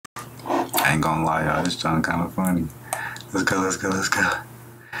I ain't gonna lie, y'all. This joint kind of funny. Let's go.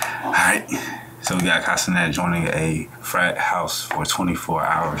 All right. So we got Cenat joining a frat house for 24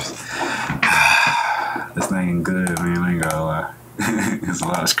 hours. This thing ain't good, man. I ain't gonna lie. There's a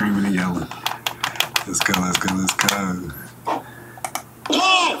lot of screaming and yelling. Let's go.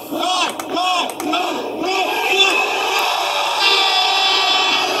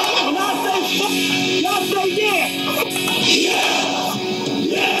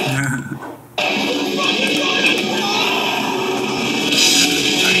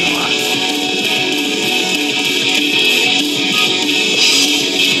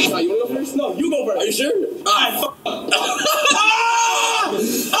 No, you go first. Are you sure? Alright,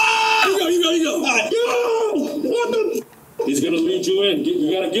 You go. Alright. He's gonna lead you in.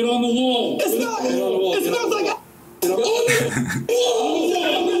 You gotta get on the wall. It's not. It smells like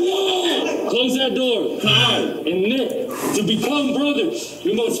Close that door. Kai and Nick, to become brothers,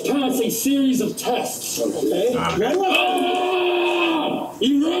 you must pass a series of tests. Okay.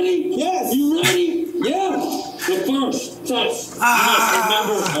 You ready? Yes. You ready? Yeah. The first test. You must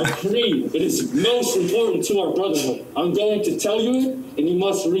remember our creed. It is most important to our brotherhood. I'm going to tell you it, and you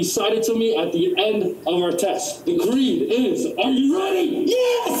must recite it to me at the end of our test. The creed is, are you ready?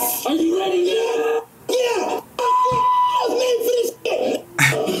 Yes! Are you ready? Yeah! Yeah! Our creed is,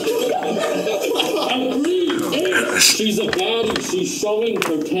 she's a baddie. She's showing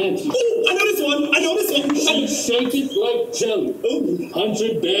her panties. Ooh, I know this one. She shake it like jelly. Ooh.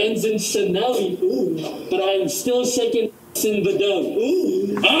 100 bands in Chanel. Ooh. But I am still shaking in the deli.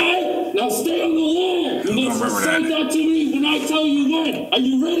 Ooh. Alright, now stay on the wall. You must recite that to me when I tell you when. Are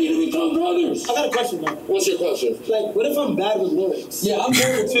you ready to become brothers? I got a question, man. What's your question? Like, what if I'm bad with lyrics? Yeah, I'm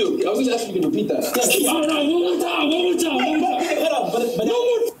terrible too. I was just asking you to repeat that. Alright, one more time. But no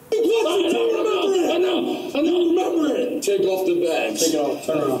more I know. Remember it. Take off the bags. Take it off.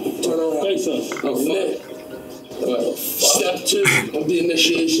 Turn around. Face us. Oh, Nick. Step 2 of the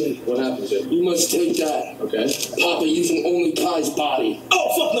initiation. What happens? You must take that. Okay. Pop it using only Kai's body. Oh,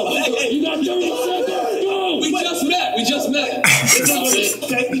 fuck no. Hey, you got 30 seconds. Go. We just met.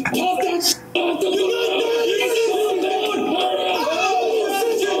 Pop that shit off the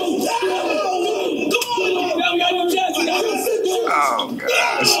Oh,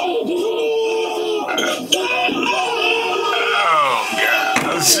 gosh.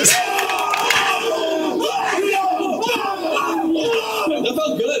 That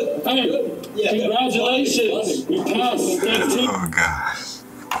felt good. Hey, yeah. Congratulations. You passed step 2. Oh, gosh.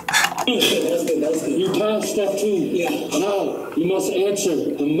 You passed step 2. Yeah. Now, you must answer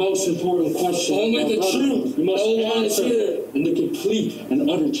the most important question. Only the truth. You must answer in the complete and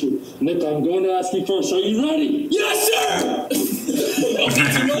utter truth. Nick, I'm going to ask you first. Are you ready? Yes, sir!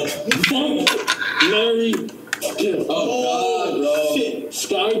 Larry Kill. Oh, God, bro. Shit.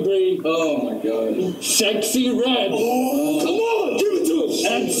 Skybree. Oh, my God. Sexy Red. Oh, come on. Give it to us.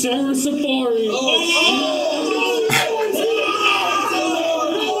 And Sarah Safari. Oh,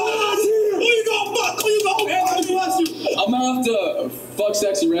 I'm gonna have to fuck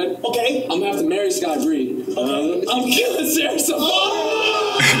Sexy Red. Okay. I'm gonna have to marry Skybree. Okay. I'm killing Sarah Safari.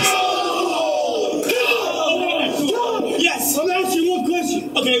 Yes. I'm asking you one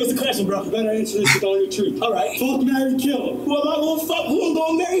question. Okay, what's the question, bro? You better answer this with all your truth. All right. Fuck, marry, kill. Who am I gonna fuck? Who I'm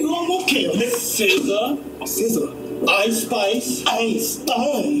gonna marry? Who I'm gonna kill? Scissor. Ice Spice. I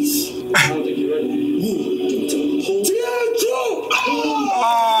don't think you're ready.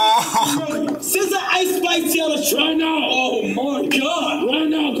 Scissor, Ice Spice, Tiana. Right now. Oh my God. Right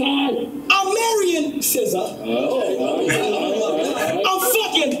now, God. I'm marrying Scissor. I'm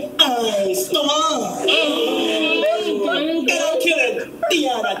fucking Ice Spice. And I'm killing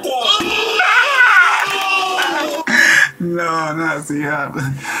Tiana. No, not Tiana.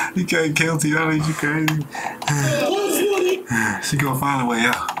 You can't kill Tiana. You crazy. She gonna find a way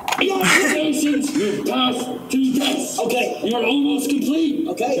out. Congratulations, you passed 2 tests. Okay. You're almost complete.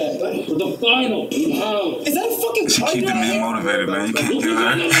 Okay. For the final, you have... Is that a fucking... She keep the man motivated, man. You can't do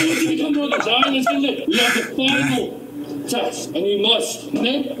that. You have the final test, and you must,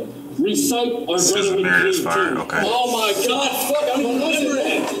 Nick, recite our brotherhood creed. Okay. Oh my God, fuck, I don't remember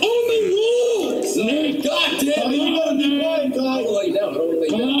it. Only rules! Nick, God damn it, you better be quiet, God. I don't lay down, I don't lay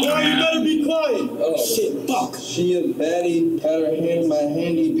down. Oh, you better be quiet. Oh, shit, fuck. She a baddie, pat her hand, my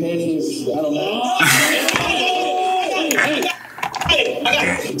handy panties, I don't know. Hey, I got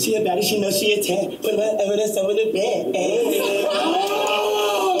it. She a baddie, she knows she a 10. Put her evidence over the bed.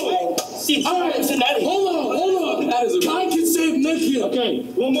 Alright, hold on. That is a... Kai can save Nick here. Okay,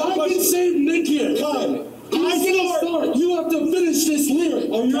 one more question. I can save Nick here. Kai start. You have to finish this lyric.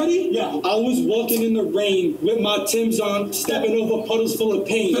 Are you ready? Yeah. I was walking in the rain with my Timbs on, stepping over puddles full of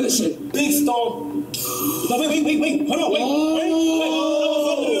pain. Finish it. Big storm. No, wait. Hold on. Wait.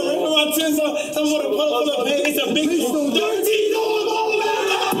 My Timbs on, stepping over puddles full of pain. It's a big storm.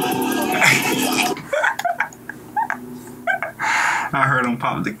 I heard him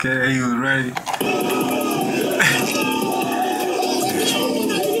pop the K. He was ready.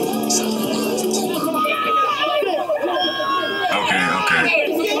 Okay.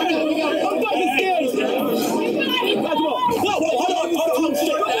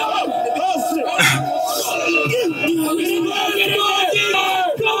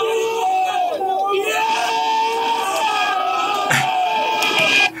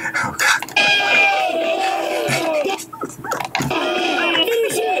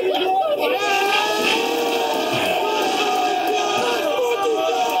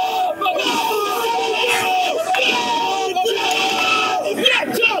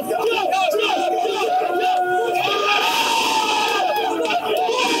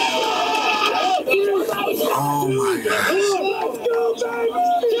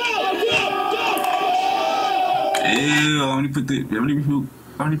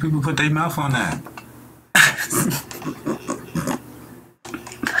 How many people put their mouth on that?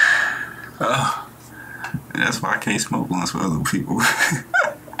 Oh, that's why I can't smoke blunts with other people. How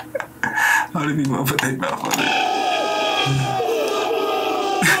many people put their mouth on that?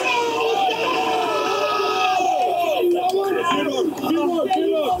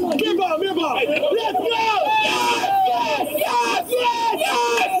 Give up. Let's go!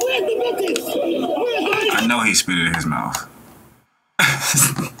 I know he spit it in his mouth.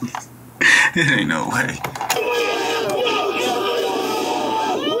 It ain't no way.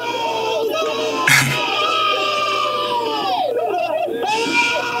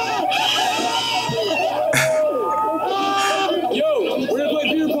 Yo, we're gonna play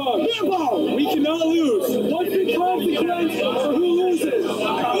beer pong. Beer pong. We cannot lose. What's the consequence for who loses?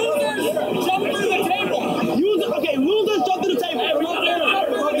 Losers jump to the table. Losers jump to the table.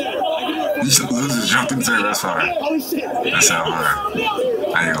 Losers jump to the table. That's hard. Holy shit. That sounds hard.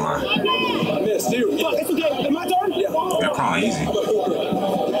 I ain't gonna lie. I missed, dude. Fuck, it's okay. Is my turn? Yeah. You're probably easy.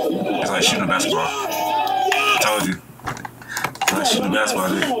 It's like shooting a basketball. I told you. It's like shooting a basketball,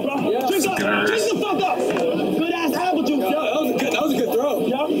 dude. Drink the fuck up. Good ass apple juice. Yeah, that was a good throw.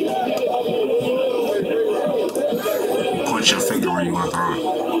 Yeah. Point your finger where you want to throw it.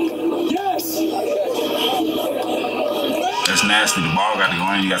 Yes. That's nasty. The ball got to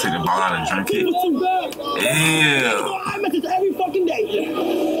go in. You got to take the ball out and drink it. Ew. I miss this every fucking day.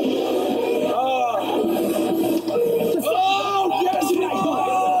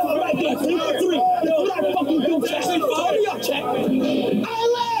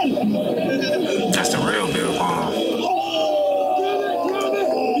 That's the real beer pong.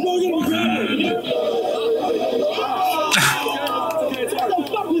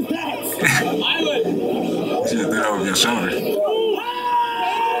 You should have threw it over your shoulder. You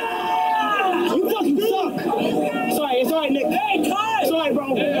fucking suck. Sorry, it's alright, Nick. Hey, cut! Sorry, bro.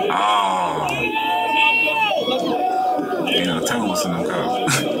 Oh. You gotta tell him what's in them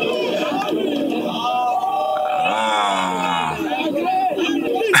cups.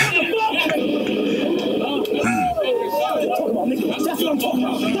 That's what I'm talking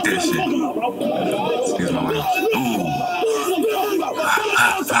about. Excuse my language. Ooh.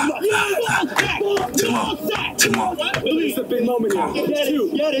 Two more. It's a big moment. Come on.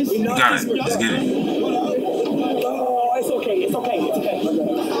 You got it. Let's get it. Oh, it's okay. I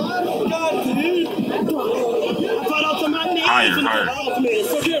thought out to my name. Higher.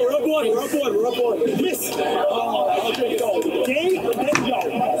 It's okay. We're up one. Miss. Oh, I'll drink it all. Dang, there we go.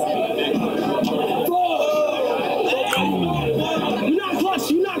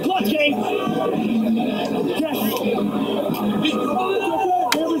 You're not clutch, gang. Yes.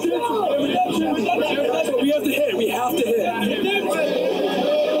 We have to hit.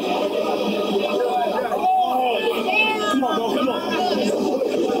 Come on, bro.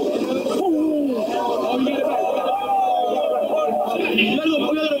 Oh, you got it back. You got a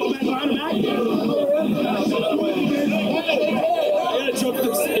little back behind the back. I gotta jump to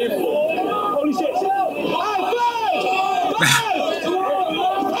this table. Holy shit.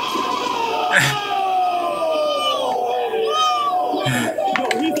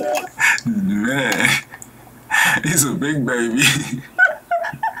 Man, he's a big baby.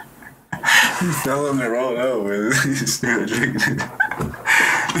 He fell on the road over. He's still drinking. He's a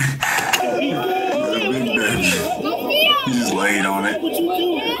big baby. He just laid on it.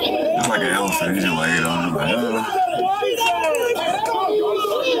 It's like an elephant. He just laid on it. Like,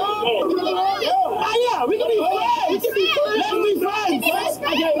 Yeah, we can be friends. We can be friends. Let's be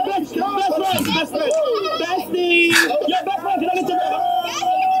friends. Okay, best friend. Bestie. Yeah, best friend. Can I get your number?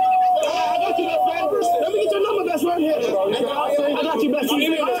 I got you, best friend. Let me get your number, best friend. Here. I got you, best friend. I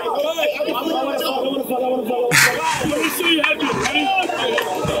want to follow. Let me see you happy.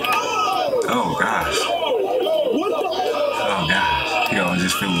 Oh gosh. What the? Oh gosh. Yo, I'll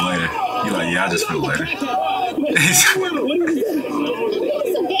just feel later. You're like, yeah, I'll just feel later. What are you doing?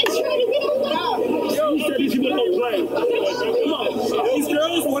 You said these people don't play. Come on. These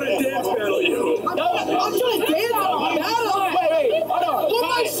girls want to dance battle you. I'm trying to dance battle. Wait. Hold on. What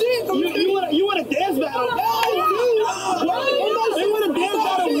my shit? You want to dance battle? They want to dance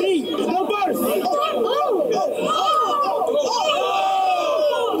battle me. Go first.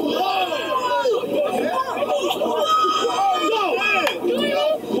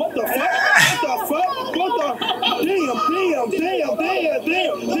 What the fuck? Come on.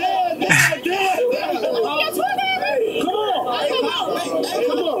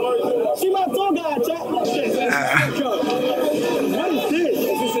 See my tour guide, chat. What is this?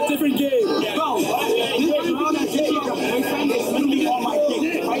 This is a different game. Bro,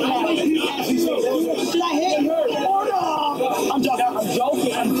 should I hit her? Hold on. I'm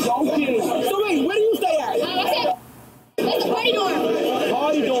joking. So wait, where do you stay at? It's a party dorm.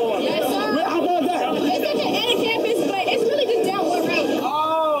 Party dorm. Yes, sir. How about that? It's at the end of campus, but it's really just down one road.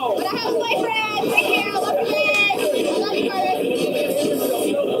 Oh. But I have a boyfriend. Take care. I love you, man. I love you, Carter.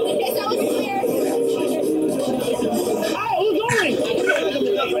 Okay, so it's clear. Hi, who's going? Okay,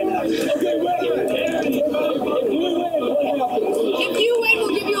 If you win,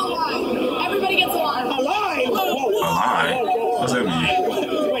 we'll give you a line. Everybody gets a line. a line. A line? What's that mean?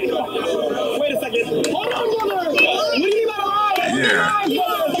 Wait a second. Hold on, brother. What do you mean by a line? Yeah. I'm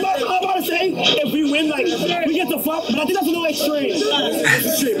about to say, if we win, like, we get the fuck, but I think that's a little extreme.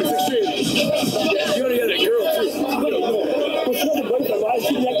 It's extreme. You already got a girl, too. But she has a boyfriend, right?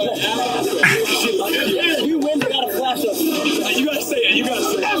 She like that. If we win, they gotta flash us. You gotta say it.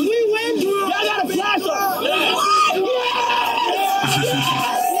 If we win, y'all gotta flash us.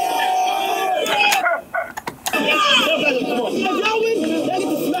 If y'all win, y'all get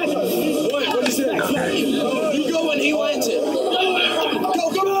to smash us. What you say? You go when he wins it. Go.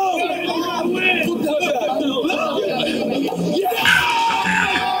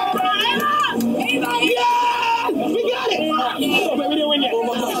 Yeah! We got it! Oh, but we didn't win yet. Oh,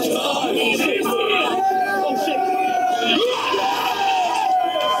 shit.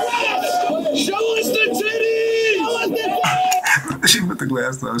 Yeah! Show us the titties! She put the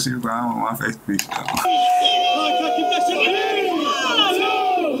glass up. She was like, I don't want my face to be shut. Don't do that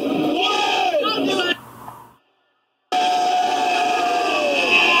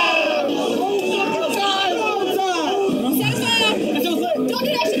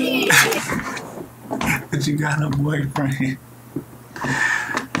shit. But you got a boyfriend.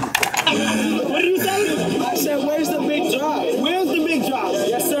 What did you say? I said, where's the big job? Where's the big job?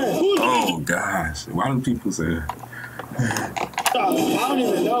 Yes, sir. Who's the Oh gosh. Why do people say that? I don't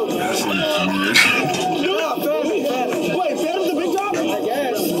even know. That's weird. Wait, Phantom's the big job? I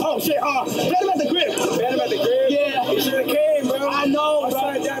guess. Oh, shit. Phantom at the crib. Yeah. He should have came, bro. I know, bro.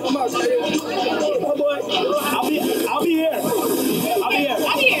 Come on, oh, boy. I'll be here. I'm here.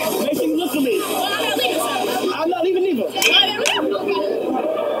 Make sure you look for me. Well, I'm not leaving, so. I'm not leaving either.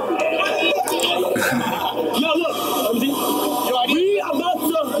 Yo, look. We about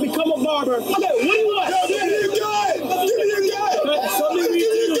to become a barber. Okay, what do you want? Yo, give me your guy. Something we do.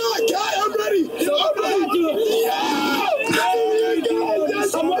 I'm ready.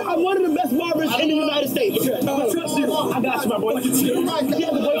 I'm one of the best barbers in the United States. I trust you. I got you, my boy. He has a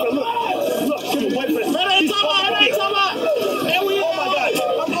boyfriend. Look, she has a boyfriend. Come on. And we, oh my God.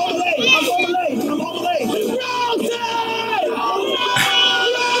 I'm overlaid.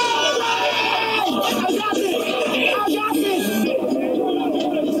 I got this.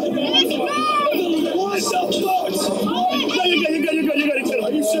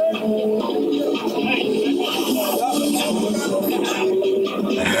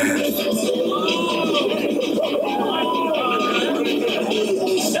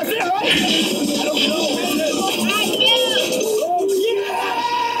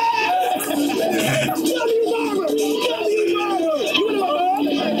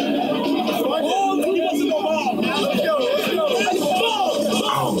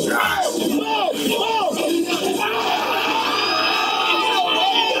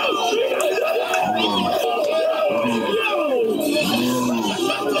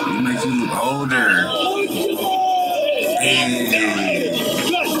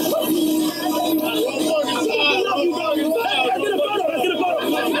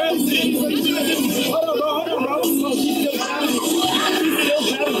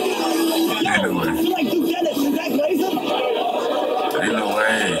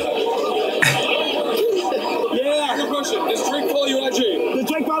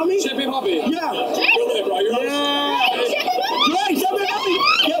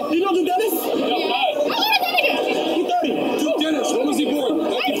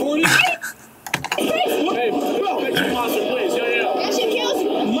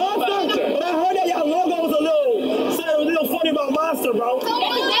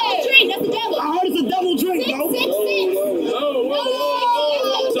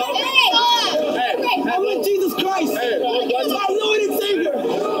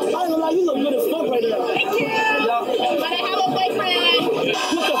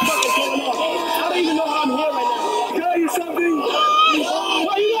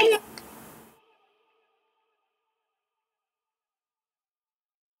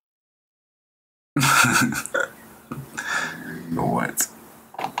 What?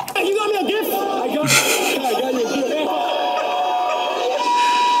 Hey, you got me a gift? I got you a gift.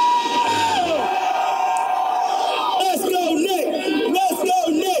 Let's go, Nick. Let's go,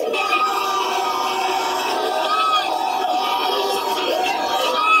 Nick.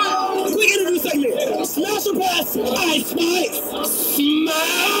 Quick interview segment. Smash or pass? Ice Spice.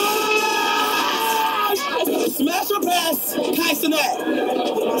 Smash. Smash or pass? Cenat.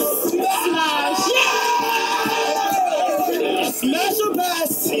 Smash. Yeah. Smash or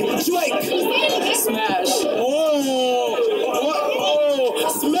pass? Drake. Smash. Oh.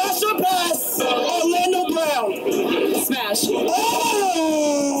 Smash or pass? Orlando Brown. Smash.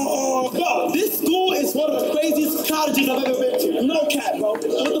 Oh. Bro, this school is one of the craziest colleges I've ever been to. No cap, bro. What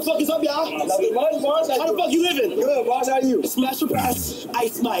the fuck is up, y'all? How the fuck you living? Good, boss. How are you? Smash or pass?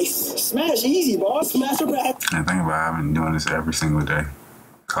 Ice Spice. Smash, easy, boss. Smash or pass? And think about it, I've been doing this every single day.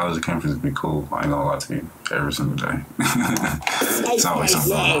 College or campus would be cool. I ain't gonna lie to you. Every single day. It's always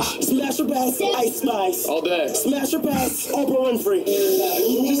something going on. Smash or pass? Ice Spice. All day. Smash or pass? Oprah Winfrey.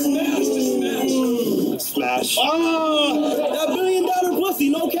 Smash. Oh, that $1 billion pussy,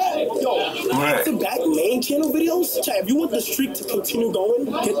 no cap. Yo, back to back main channel videos. Chat, if you want the streak to continue going,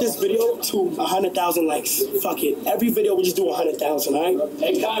 get this video to 100,000 likes. Fuck it. Every video we just do 100,000, all right?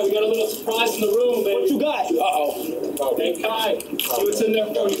 Hey, Kai, we got a little surprise in the room, man. What you got? Uh-oh. Hey, Kai, see what's in there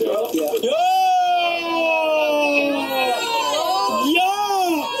for you, girl? Yeah. Yo! Yo!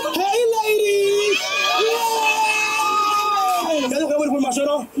 Hey, ladies! Yeah! You guys okay with my shirt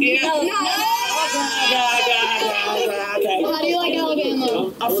on? Yeah. Okay. How do you like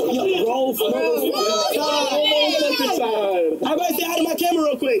Alabama? Roll for everybody say hi to my camera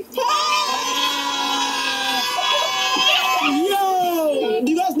real quick. Yo! Do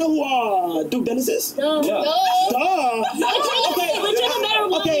you guys know who Duke Dennis is? No. Duh.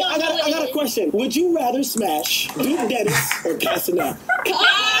 Okay, I got a question. Would you rather smash Duke Dennis or Cenat?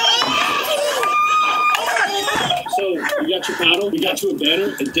 So, you got your paddle, we got you a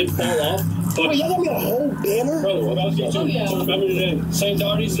banner, it did fall off. Wait, y'all got me a whole banner? Bro, what else got you? Remember today, St.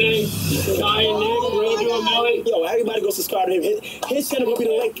 Darby's Day, Kai and Nick, Real Deal Melly. Yo, everybody go subscribe to him. His channel will be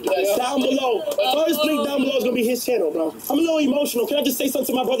the link down below. First link down below is going to be his channel, bro. I'm a little emotional. Can I just say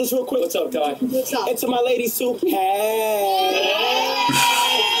something to my brothers real quick? What's up, Kai? What's up? And to my ladies, too. Hey.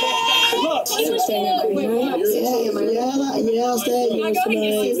 Look. Yeah, I'll stay. I got a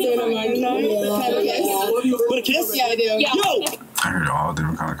kiss. With a kiss? Yeah, I do. Yo! I heard all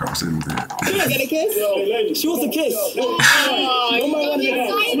different kind of conversations there. Can I get a kiss? She wants a kiss. One by one.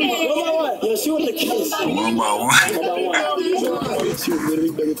 Yo, she wants a kiss. One by one. She was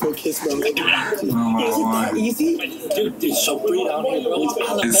literally begging for a kiss, bro. One by Is it one. that easy? Dude, it's so free down here, bro.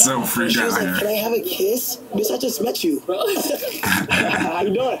 It's so free She was down like, here. can I have a kiss? Bitch, I just met you. How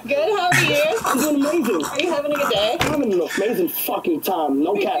you doing? Good, how are you? I'm doing amazing. Are you having a good day? I'm having an amazing fucking time.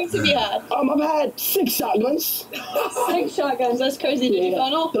 No cap. Drinks have you had? I've had 6 shotguns. 6 shotguns, that's crazy. Did you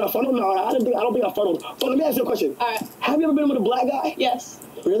funnel? Did I funnel? No, I don't think I funneled. But let me ask you a question. Alright. Have you ever been with a black guy? Yes.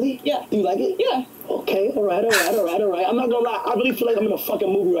 Really? Yeah. Do you like it? Yeah. Okay, all right. I'm not gonna lie. I really feel like I'm in a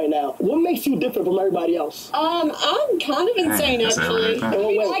fucking movie right now. What makes you different from everybody else? I'm kind of insane, that's actually. everything. I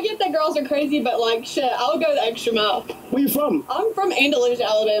mean, I get that girls are crazy, but like, shit, I'll go the extra mile. Where you from? I'm from Andalusia,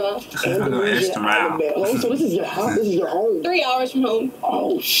 Alabama. Extra mile. Oh, so this is your house? This is your home? 3 hours from home.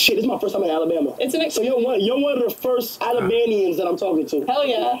 Oh, shit. This is my first time in Alabama. It's an So you're one of the first Alabamians that I'm talking to. Hell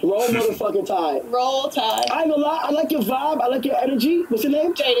yeah. Roll motherfucking Tide. Roll Tide. I ain't gonna lie. I like your vibe. I like your energy. What's your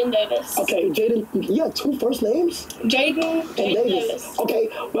name? Jaden Davis. Okay, Jaden. You got 2 first names? Jaden And Davis. Okay,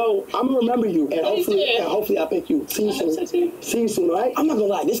 well, I'm gonna remember you, and hopefully I pick you. See you soon. See you soon, all right? I'm not gonna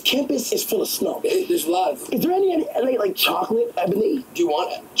lie. This campus is full of snow. There's a lot. Is there any like chocolate, Ebony? Do you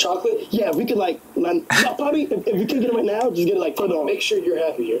want chocolate? Yeah, if we could probably if we could get it right now, just get it like further on. Make sure you're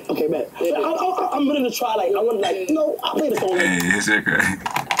happy here. Okay, man. I'm ready to try. I want I'll play the phone. Hey, it's okay.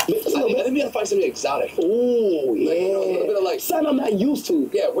 I think we gotta find something exotic. Oh yeah. A little bit of like. Something I'm not used to.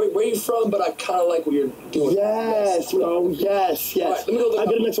 Yeah, where you from? But I kind of like what you're doing. Yes, bro. Yes. All right, let me go. I'll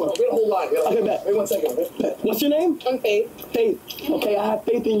get the next one. We got a whole line. Okay, bet. Wait 1 second. Bet. What's your name? I'm Faith. Faith. Okay, I have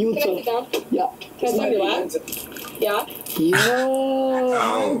faith in you Can I sit down? Yeah. Can I sit on your lap? Yeah.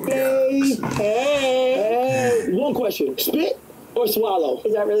 Yo, Faith. Hey. One question. Spit or swallow?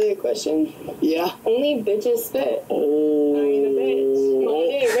 Is that really a question? Yeah. Only bitches spit. Oh. I ain't a bitch. My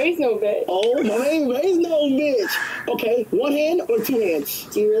didn't raise no bitch. Oh, my name raised no bitch. Okay, 1 hand or 2 hands?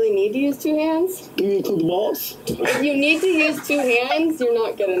 Do you really need to use 2 hands? Do you include the balls? If you need to use 2 hands, you're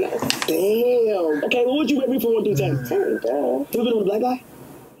not good enough. Damn. Okay, what would you rate me from 1 through 10? 10, duh. You ever been with a black guy?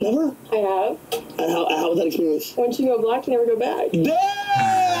 Never? I have. And how was that experience? Once you go black, you never go back.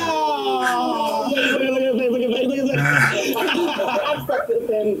 Damn! Look at I've slept with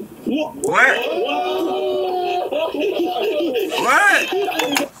him. What?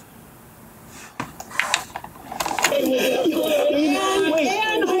 What?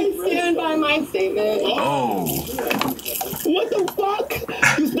 And I stand by my statement. Oh. What the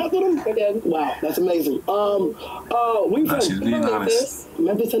fuck? You slept with him? I did. Wow, that's amazing. Where you Nah, she's from? being honest.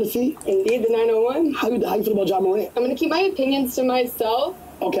 Memphis, Tennessee? Indeed, the 901. How you feel about John Morant? I'm gonna keep my opinions to myself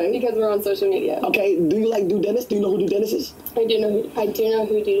Okay. because we're on social media. Okay, do you like Duke Dennis? Do you know who Duke Dennis is? I do know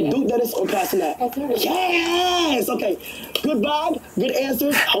who do that. Duke Dennis or Cenat? Cenat. Yes! Okay. Good vibe, good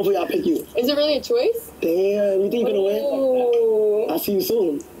answers. Hopefully I'll pick you. Is it really a choice? Damn, you think you're gonna win? Oh. I'll see you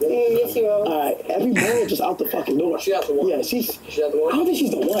soon. Yes, you will. Alright, every man just out the fucking door. She out the one. Yeah, she's She out the one. I don't think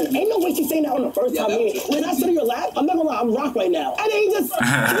she's the one. Ain't no way she's saying that on the first time. When I sit in your lap, I'm not gonna lie, I'm rocked right now. And then he just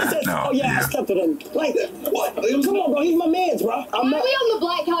said, No, oh yeah, I slept with him. Like, what? Come on, bro, he's my man's, bro. Why are we on the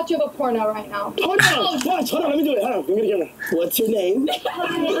black couch of a porno right now? Hold on, watch, hold on, let me do it. Hold on, let me get it. What's your name?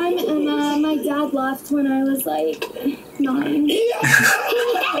 Hi, I'm Emma. My dad left when I was like 9. Yeah!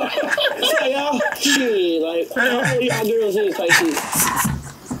 So, y'all, shit, like, how old y'all girls is, like, shit?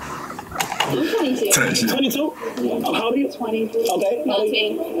 I'm 22. 22? How old are you? 20. Okay.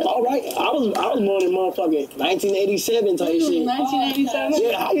 All right. I was born in motherfucking 1987 type shit. 1987.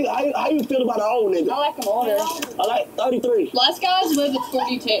 Yeah, how you feel about an old nigga? I like him older. I like 33. Last guy was with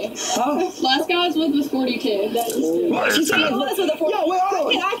 42. Huh? Last guy was with 42. That's What? She said, I was with a 42. yo, wait,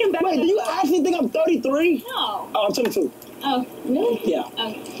 hold on. I can back Wait, do you actually think I'm 33? No. Oh, I'm 22. Oh, really? Yeah.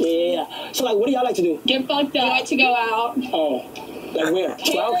 Oh. Yeah. So, like, what do y'all like to do? Get fucked up. Like to go out. Oh, like where?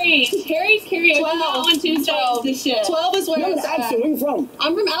 12? Harry's karaoke 12. on Tuesdays. This shit. 12 is where Yo, it's the at. accent, where you from?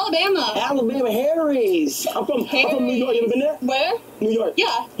 I'm from Alabama. Alabama, Harry's. I'm from New York. You ever been there? Where? New York.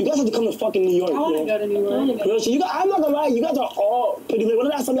 Yeah. You guys have to come to fucking New York. I want to go to New York. Real shit. I'm not gonna lie, you guys are all pretty lit. When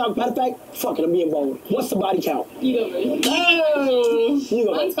the last time y'all, matter of fact, fuck it, I'm being bold. What's the body count? You go first. You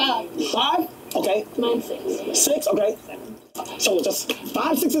go. Mine's 5. 5? Okay. Mine's 6. 6? Okay. So just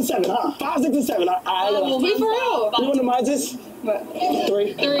 5, 6, and 7, huh? 5, 6, and 7. Well, we for real. You know what mine is? What?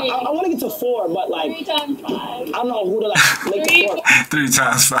 3. 3. I want to get to 4, but like, 3 times 5. I don't know who to like make Three. it 4. 3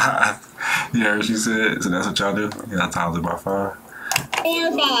 times 5. You heard what she said? So that's what y'all do? Y'all times it by 5? 4 or 5.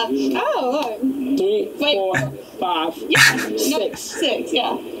 Oh, look. 3, Wait. 4, 5, Yeah. 6. 6,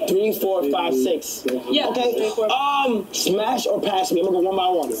 yeah. 3, 4, 5, 6. Yeah. Okay. 3, 4. Smash or pass me? I'm gonna go one by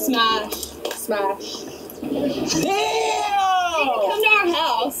one. Smash. Damn! Come to our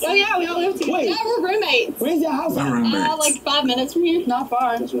house. Oh, yeah, we all live together. Wait. Yeah, we're roommates. Where's your house? My roommates. Like 5 minutes from here. Not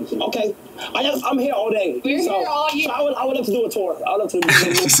far. Okay. I'm here all day. We're here all year. So I would love to do a tour. I would love to do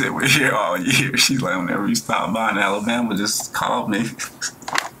She said we're here all year. She's like, whenever you stop by in Alabama, just call me.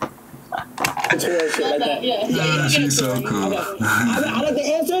 a tour and shit like that. Yeah. She's so cool. I like the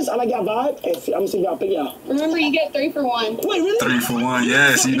answers. I like your vibe. And I'm gonna see if y'all pick it out. Remember, you get 3 for 1. Wait, really? 3 for 1.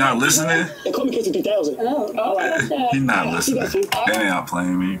 Yes, you not listening? They call me Casey 3000. Oh, All right. He not Yeah, listening. she got you. They not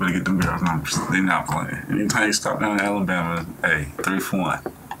playing me. You better get them girls numbers. They not playing. Anytime you stop down in Alabama, hey, 3 for 1.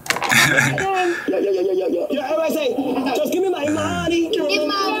 Yo. Yo, everybody say, just give me my money. Give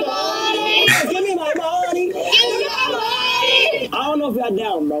my money. Just give me my money. Give my money. I don't know if y'all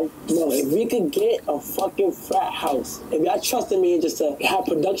down, bro. Bro, if we could get a fucking frat house, if y'all trusted me just to have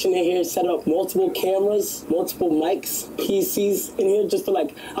production in here, set up multiple cameras, multiple mics, PCs in here, just to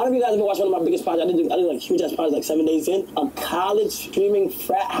like, I don't know if you guys ever watched one of my biggest projects. I did like huge ass projects like 7 days in. A college streaming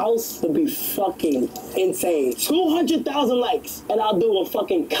frat house would be fucking insane. 200,000 likes, and I'll do a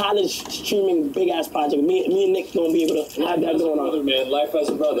fucking college streaming big ass project. Me and Nick gonna be able to have that going on. Man, life as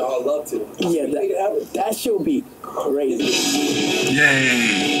a brother, I'd love to. Yeah, that should be crazy.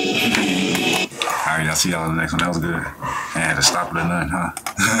 Yay! Alright, I'll see y'all in the next one. That was good. And to stop it or nothing, huh?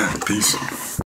 Peace.